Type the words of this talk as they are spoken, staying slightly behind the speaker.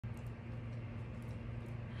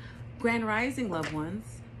Grand Rising, loved ones.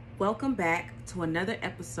 Welcome back to another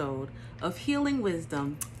episode of Healing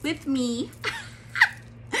Wisdom with me,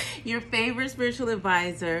 your favorite spiritual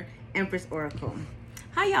advisor, Empress Oracle.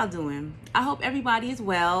 How y'all doing? I hope everybody is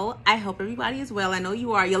well. I know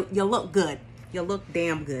you are. You look good. You look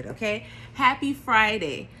damn good, okay? Happy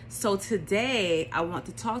Friday. So today, I want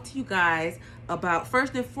to talk to you guys about,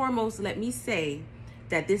 first and foremost, let me say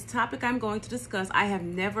that this topic I'm going to discuss, I have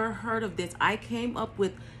never heard of this. I came up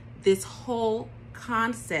with this whole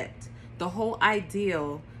concept, the whole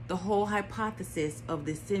ideal, the whole hypothesis of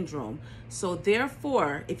this syndrome. So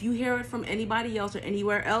therefore, if you hear it from anybody else or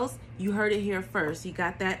anywhere else, you heard it here first. You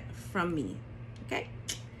got that from me, okay?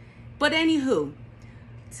 But anywho,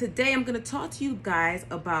 today I'm going to talk to you guys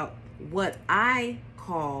about what I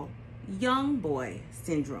call Youngboy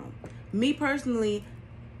Syndrome. Me personally,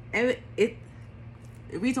 the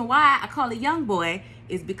reason why I call it Youngboy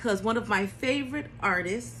is because one of my favorite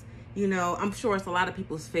artists, you know, I'm sure it's a lot of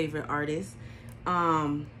people's favorite artist.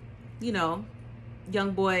 You know,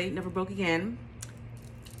 Youngboy Never Broke Again.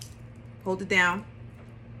 Hold it down.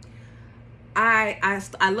 I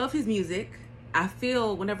love his music. I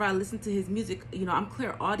feel whenever I listen to his music, you know, I'm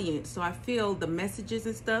clairaudient, so I feel the messages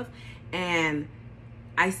and stuff, and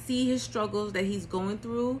I see his struggles that he's going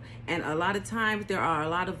through, and a lot of times there are a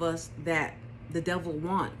lot of us that the devil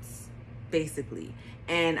wants, basically.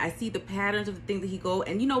 And I see the patterns of the things that he go,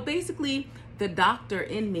 and you know, basically the doctor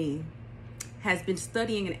in me has been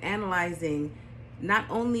studying and analyzing not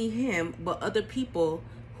only him, but other people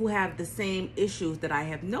who have the same issues that I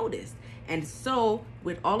have noticed. And so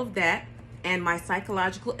with all of that and my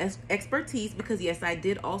psychological expertise, because yes, I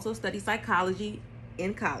did also study psychology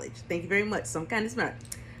in college. Thank you very much. So I'm kind of smart.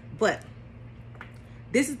 But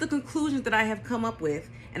this is the conclusions that I have come up with,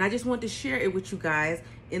 and I just want to share it with you guys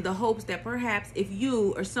in the hopes that perhaps if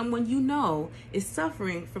you or someone you know is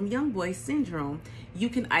suffering from Youngboy Syndrome, you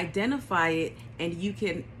can identify it and you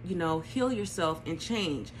can, you know, heal yourself and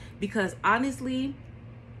change. Because honestly,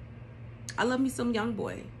 I love me some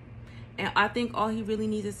Youngboy. And I think all he really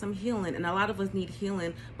needs is some healing. And a lot of us need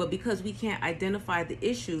healing, but because we can't identify the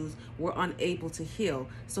issues, we're unable to heal.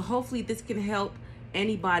 So hopefully this can help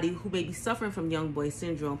anybody who may be suffering from Youngboy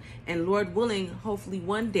Syndrome. And Lord willing, hopefully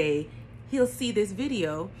one day he'll see this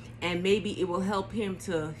video and maybe it will help him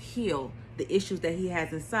to heal the issues that he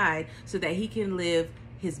has inside so that he can live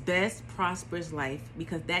his best prosperous life,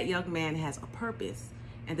 because that young man has a purpose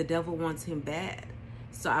and the devil wants him bad.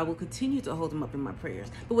 So I will continue to hold him up in my prayers.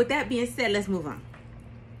 But with that being said, let's move on.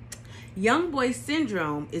 Youngboy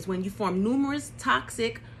Syndrome is when you form numerous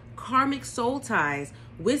toxic karmic soul ties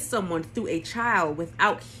with someone through a child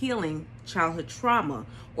without healing childhood trauma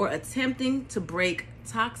or attempting to break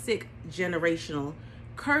toxic generational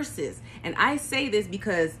curses. And I say this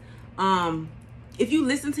because if you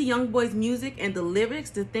listen to Youngboy's music and the lyrics,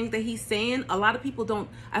 the things that he's saying, a lot of people don't,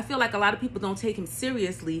 I feel like a lot of people don't take him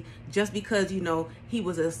seriously just because, you know, he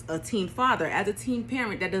was a teen father. As a teen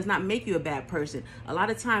parent, that does not make you a bad person. A lot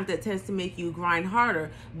of times that tends to make you grind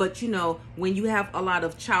harder. But, you know, when you have a lot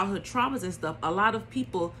of childhood traumas and stuff, a lot of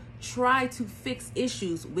people try to fix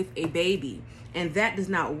issues with a baby, and that does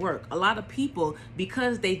not work. A lot of people,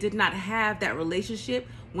 because they did not have that relationship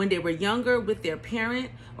when they were younger with their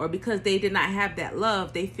parent, or because they did not have that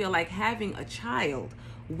love, they feel like having a child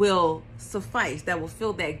will suffice, that will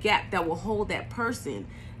fill that gap, that will hold that person.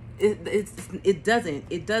 It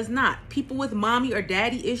does not. People with mommy or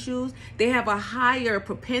daddy issues, they have a higher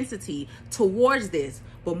propensity towards this,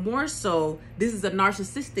 but more so, this is a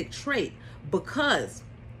narcissistic trait, because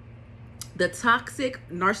the toxic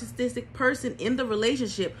narcissistic person in the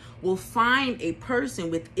relationship will find a person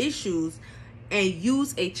with issues and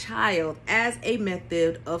use a child as a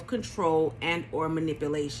method of control and or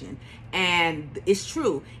manipulation. And it's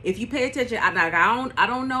true. If you pay attention, I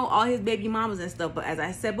don't know all his baby mamas and stuff, but as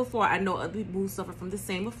I said before, I know other people who suffer from the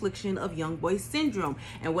same affliction of Youngboy Syndrome.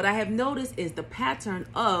 And what I have noticed is the pattern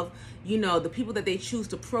of, you know, the people that they choose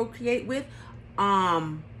to procreate with,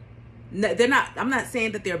 they're not, I'm not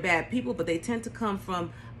saying that they're bad people, but they tend to come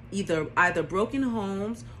from either broken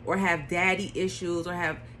homes or have daddy issues or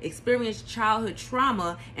have experienced childhood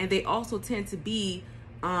trauma. And they also tend to be,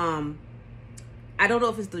 I don't know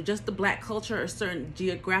if it's just the black culture or certain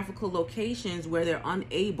geographical locations where they're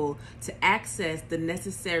unable to access the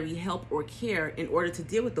necessary help or care in order to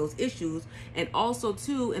deal with those issues. And also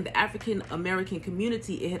too, in the African American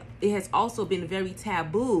community, it has also been very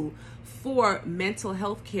taboo for mental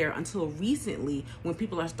health care until recently, when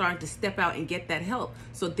people are starting to step out and get that help.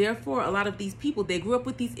 So therefore, a lot of these people, they grew up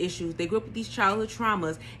with these issues, they grew up with these childhood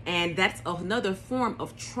traumas, and that's another form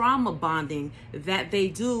of trauma bonding that they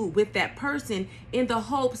do with that person in the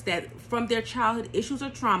hopes that from their childhood issues or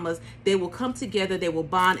traumas, they will come together, they will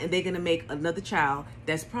bond, and they're going to make another child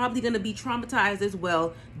that's probably going to be traumatized as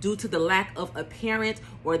well due to the lack of a parent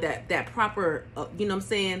or that proper, you know what I'm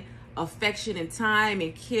saying, affection and time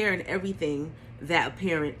and care and everything that a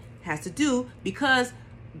parent has to do, because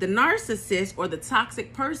the narcissist or the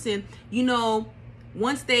toxic person, you know,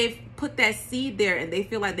 once they've put that seed there and they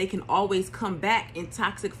feel like they can always come back in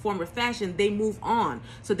toxic form or fashion, they move on.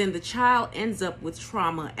 So then the child ends up with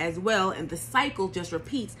trauma as well, and the cycle just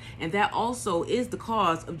repeats. And that also is the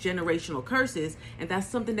cause of generational curses. And that's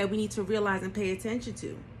something that we need to realize and pay attention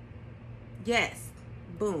to. Yes.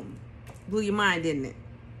 Boom. Blew your mind, didn't it?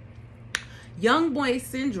 Youngboy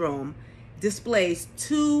Syndrome displays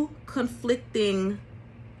two conflicting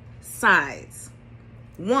sides.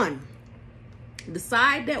 One, the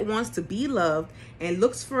side that wants to be loved and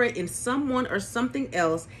looks for it in someone or something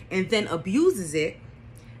else and then abuses it.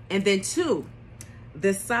 And then two,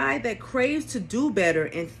 the side that craves to do better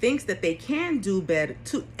and thinks that they can do better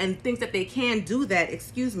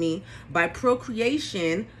by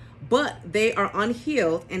procreation, but they are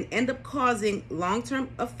unhealed and end up causing long-term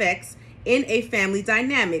effects in a family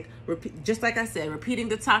dynamic. Just like I said, repeating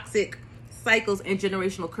the toxic cycles and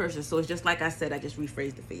generational curses. So it's just like I said, I just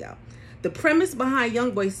rephrased it for y'all. The premise behind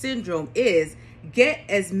Youngboy Syndrome is get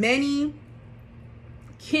as many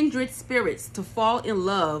kindred spirits to fall in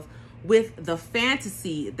love with the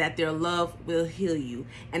fantasy that their love will heal you.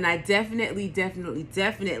 And I definitely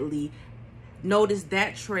noticed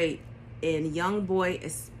that trait in Youngboy,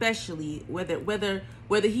 especially whether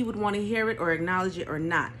he would want to hear it or acknowledge it or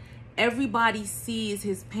not. Everybody sees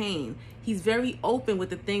his pain. He's very open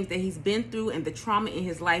with the things that he's been through and the trauma in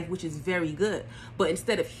his life, which is very good. But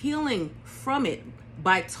instead of healing from it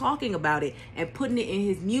by talking about it and putting it in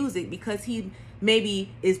his music because he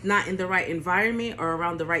maybe is not in the right environment or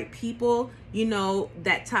around the right people, you know,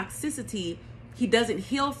 that toxicity, he doesn't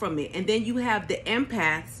heal from it. And then you have the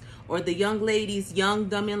empaths or the young ladies, young,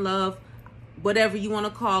 dumb in love, whatever you want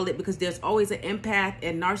to call it, because there's always an empath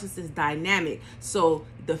and narcissist dynamic. So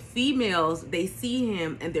the females, they see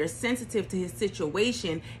him and they're sensitive to his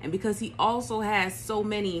situation. And because he also has so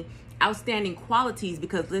many outstanding qualities,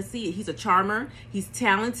 because let's see, he's a charmer, he's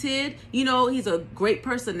talented, you know, he's a great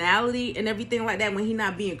personality and everything like that when he's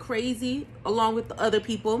not being crazy along with the other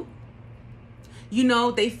people, you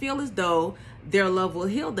know, they feel as though their love will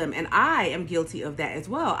heal them. And I am guilty of that as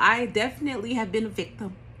well. I definitely have been a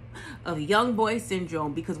victim of Youngboy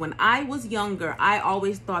Syndrome, because when I was younger, I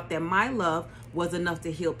always thought that my love was enough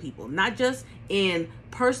to heal people, not just in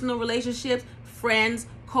personal relationships, friends,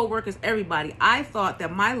 co-workers, everybody. I thought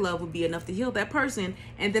that my love would be enough to heal that person.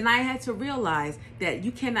 And then I had to realize that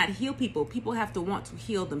you cannot heal people. People have to want to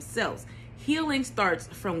heal themselves. Healing starts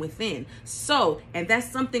from within. So, and that's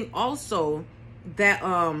something also that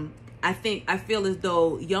I feel as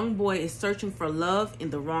though Youngboy is searching for love in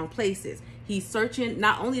the wrong places. He's searching,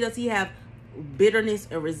 not only does he have bitterness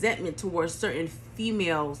and resentment towards certain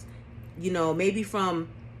females, you know, maybe from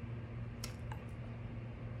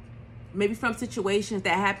situations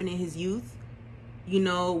that happened in his youth, you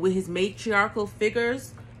know, with his matriarchal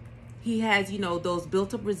figures. He has, you know, those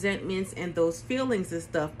built up resentments and those feelings and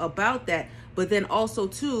stuff about that. But then also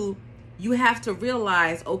too, you have to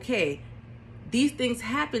realize, okay, these things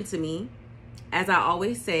happen to me, as I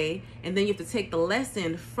always say, and then you have to take the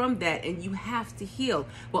lesson from that and you have to heal.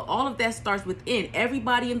 But all of that starts within.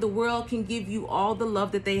 Everybody in the world can give you all the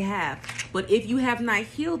love that they have. But if you have not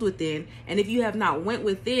healed within, and if you have not went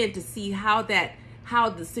within to see how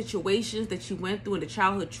the situations that you went through and the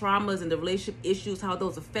childhood traumas and the relationship issues, how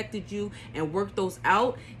those affected you, and work those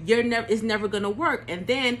out, it's never gonna work. And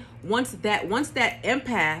then once that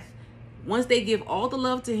empath, once they give all the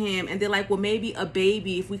love to him and they're like, well, maybe a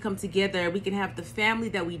baby, if we come together, we can have the family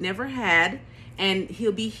that we never had and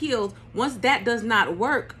he'll be healed. Once that does not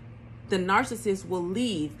work, the narcissist will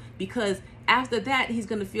leave, because after that, he's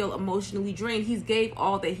going to feel emotionally drained. He's gave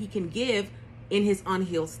all that he can give in his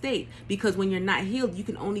unhealed state, because when you're not healed, you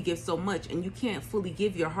can only give so much, and you can't fully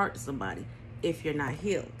give your heart to somebody if you're not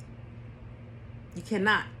healed. You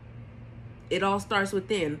cannot. It all starts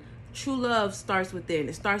within. True love starts within.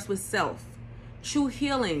 It starts with self. True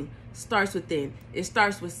healing starts within. It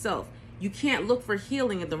starts with self. You can't look for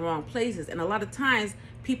healing in the wrong places. And a lot of times,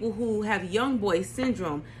 people who have Youngboy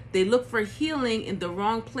Syndrome, they look for healing in the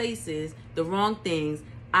wrong places, the wrong things,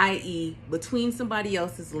 i.e., between somebody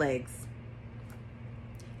else's legs.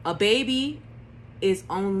 A baby is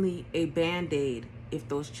only a band-aid if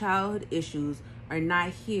those childhood issues are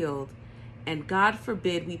not healed, and God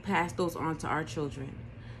forbid we pass those on to our children.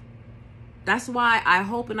 That's why I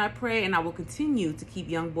hope and I pray, and I will continue to keep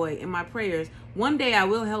Youngboy in my prayers. One day I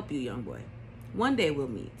will help you, Youngboy. One day we'll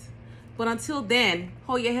meet. But until then,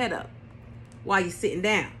 hold your head up while you're sitting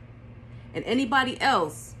down. And anybody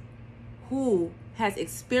else who has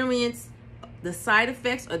experienced the side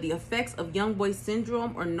effects or the effects of Youngboy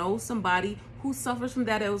Syndrome, or knows somebody who suffers from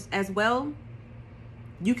that as well,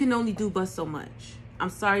 you can only do but so much. I'm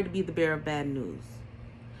sorry to be the bearer of bad news.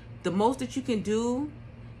 The most that you can do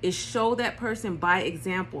is show that person by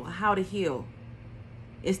example how to heal,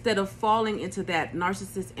 instead of falling into that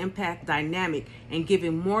narcissist empath dynamic and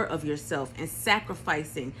giving more of yourself and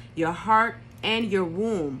sacrificing your heart and your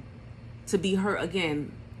womb to be hurt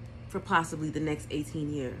again for possibly the next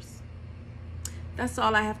 18 years. That's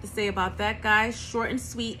all I have to say about that, guys. Short and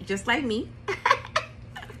sweet, just like me.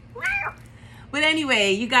 But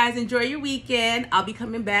anyway, you guys enjoy your weekend. I'll be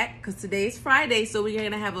coming back because today is Friday, so we're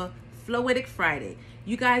going to have a Floetic Friday.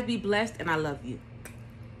 You guys be blessed, and I love you.